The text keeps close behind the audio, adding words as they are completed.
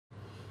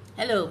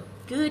Hello,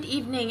 good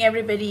evening,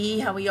 everybody.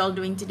 How are you all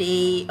doing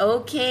today?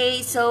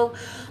 Okay, so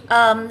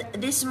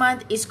this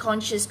month is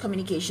Conscious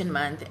Communication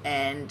Month,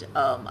 and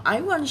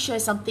I want to share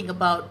something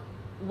about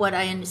what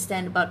I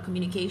understand about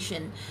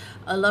communication.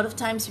 A lot of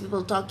times,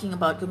 people talking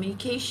about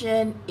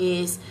communication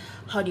is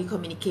how do you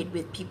communicate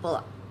with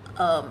people,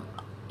 um,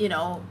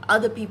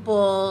 other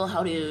people,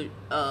 how to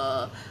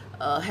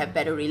have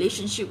better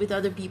relationship with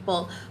other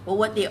people. But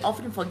what they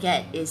often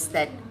forget is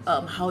that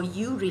how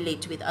you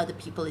relate with other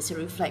people is a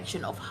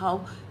reflection of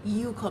how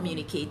you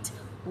communicate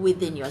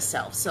within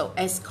yourself. So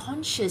as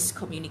conscious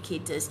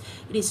communicators,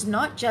 it is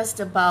not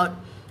just about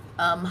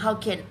how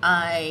can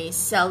I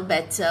sell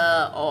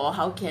better, or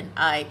how can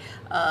I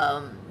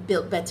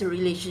build better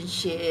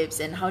relationships,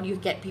 and how do you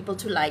get people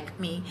to like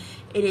me.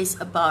 It is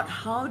about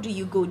how do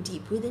you go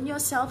deep within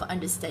yourself,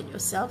 understand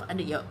yourself,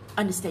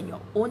 understand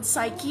your own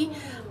psyche,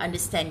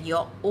 understand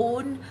your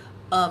own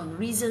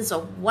reasons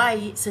of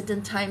why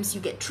certain times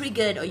you get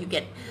triggered, or you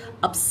get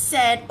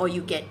upset, or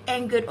you get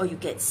angered, or you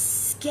get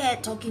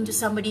scared talking to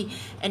somebody,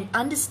 and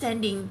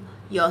understanding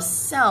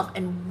yourself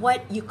and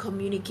what you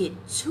communicate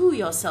to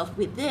yourself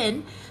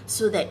within,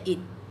 so that it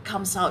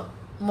comes out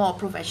more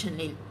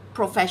professionally,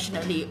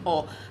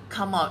 or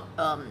come out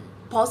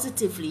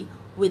positively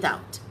with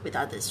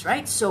others,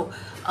 right? So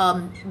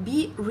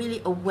be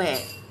really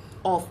aware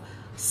of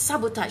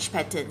sabotage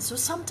patterns. So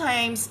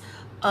sometimes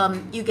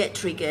you get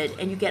triggered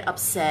and you get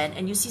upset,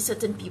 and you see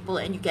certain people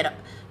and you get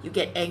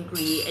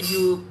angry, and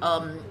you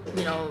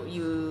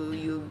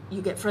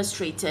get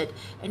frustrated,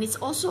 and it's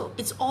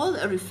all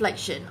a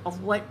reflection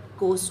of what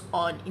goes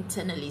on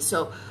internally.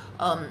 So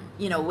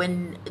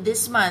when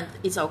this month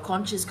is our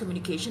Conscious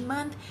Communication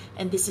Month,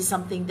 and this is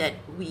something that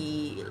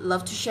we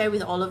love to share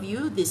with all of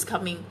you. This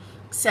coming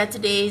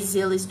Saturday,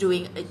 Zil is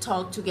doing a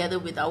talk together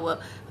with our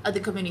other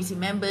community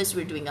members.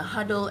 We're doing a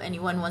huddle.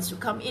 Anyone wants to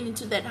come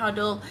into that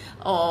huddle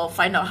or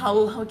find out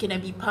how can I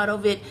be part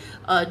of it,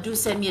 do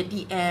send me a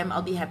DM.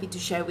 I'll be happy to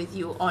share with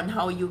you on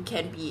how you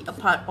can be a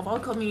part of our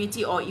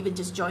community, or even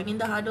just join in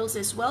the huddles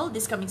as well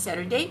this coming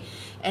Saturday,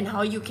 and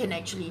how you can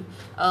actually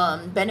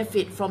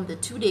benefit from the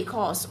 2-day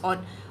course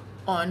on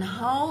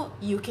how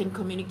you can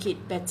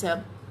communicate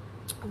better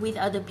with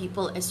other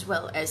people as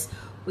well as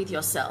with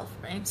yourself,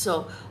 right?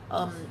 So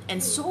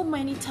and so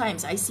many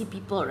times I see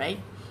people, right,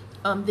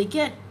 they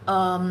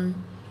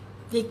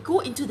go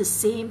into the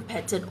same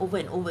pattern over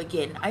and over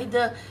again.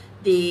 Either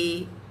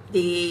they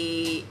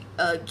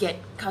get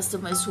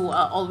customers who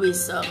are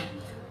always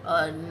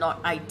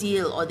not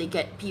ideal, or they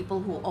get people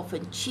who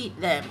often cheat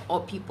them,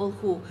 or people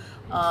who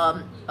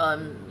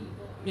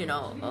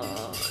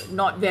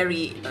not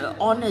very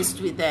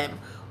honest with them,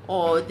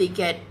 or they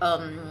get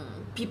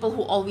people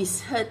who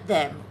always hurt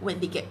them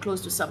when they get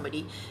close to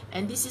somebody.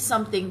 And this is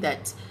something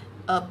that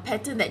a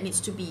pattern that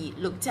needs to be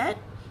looked at,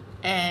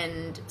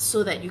 and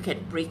so that you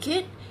can break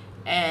it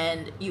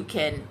and you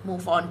can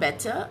move on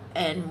better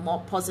and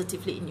more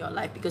positively in your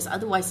life, because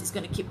otherwise it's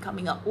going to keep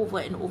coming up over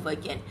and over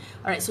again.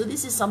 All right, so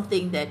this is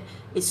something that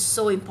is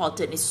so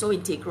important, it's so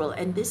integral,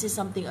 and this is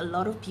something a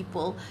lot of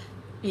people,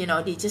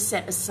 they just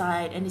set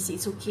aside and they say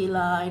it's okay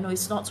lah,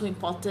 it's not so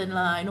important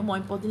lah, more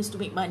important is to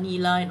make money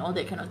lah, and all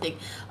that kind of thing.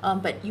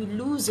 But you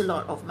lose a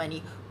lot of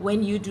money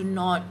when you do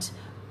not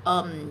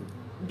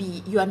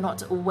you are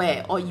not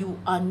aware, or you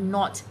are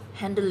not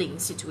handling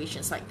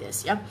situations like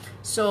this. Yeah,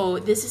 so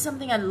this is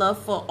something I love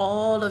for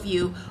all of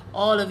you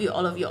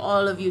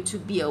to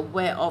be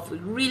aware of.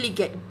 Really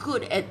get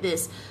good at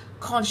this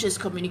conscious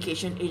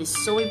communication. It is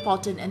so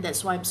important, and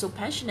that's why I'm so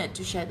passionate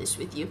to share this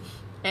with you.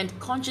 And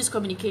conscious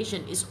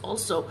communication is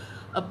also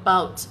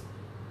about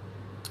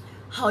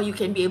how you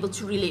can be able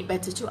to relate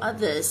better to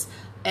others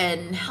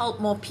and help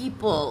more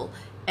people,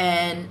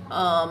 and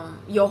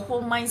your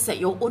whole mindset,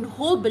 your own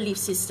whole belief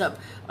system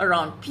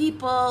around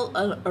people,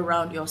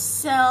 around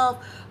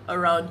yourself,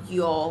 around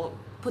your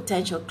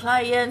potential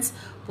clients,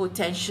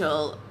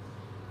 potential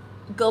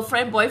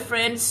girlfriend,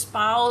 boyfriend,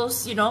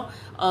 spouse,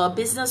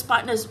 business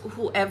partners,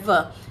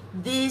 whoever.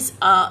 These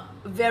are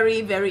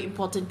very, very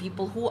important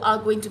people who are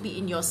going to be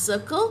in your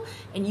circle,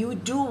 and you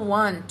do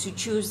want to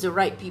choose the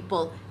right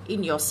people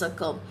in your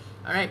circle.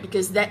 All right,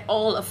 because that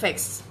all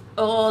affects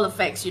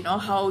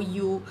how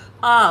you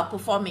are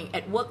performing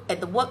at work,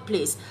 at the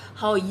workplace,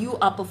 how you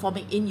are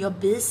performing in your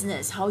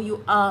business, how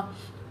you are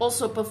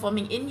also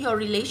performing in your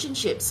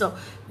relationship. So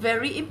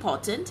very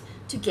important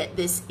to get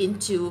this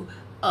into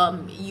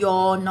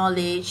your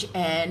knowledge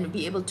and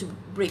be able to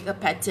break a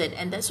pattern.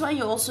 And that's why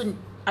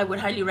I would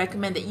highly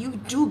recommend that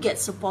you do get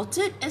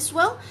supported as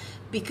well,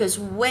 because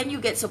when you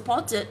get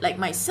supported, like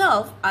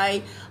myself,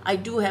 I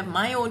do have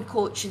my own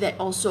coach that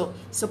also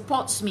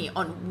supports me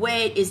on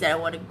where it is that I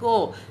want to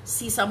go,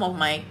 see some of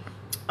my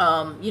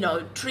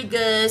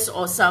triggers,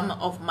 or some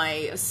of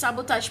my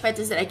sabotage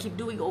patterns that I keep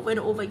doing over and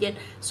over again.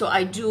 So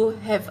I do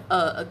have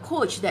a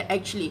coach that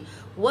actually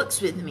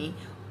works with me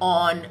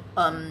on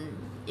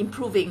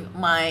improving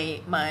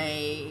my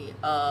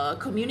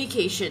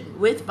communication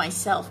with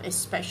myself,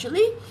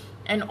 especially,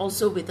 and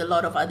also with a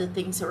lot of other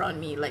things around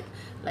me, like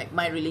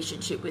my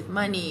relationship with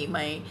money,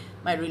 my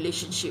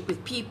relationship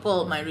with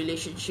people, my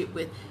relationship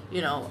with,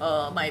 you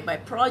know, my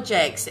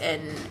projects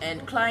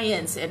and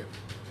clients, and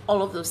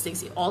all of those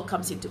things. It all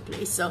comes into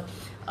play. So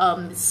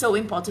it's so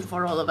important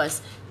for all of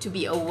us to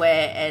be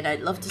aware, and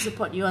I'd love to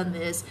support you on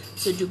this.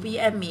 So do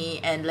PM me,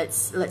 and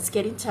let's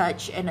get in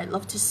touch, and I'd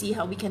love to see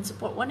how we can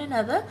support one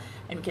another,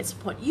 and we can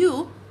support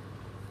you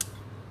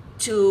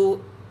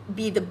to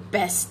be the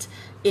best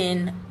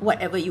in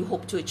whatever you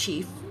hope to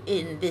achieve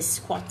in this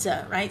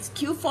quarter, right?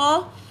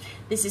 Q4,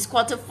 this is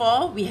quarter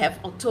 4. We have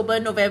October,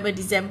 November,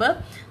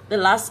 December, the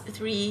last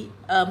 3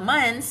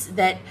 months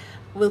that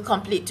will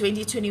complete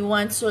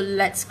 2021. So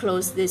let's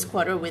close this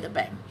quarter with a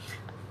bang.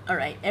 All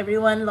right,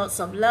 everyone, lots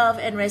of love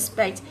and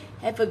respect.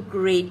 Have a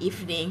great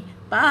evening.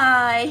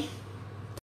 Bye.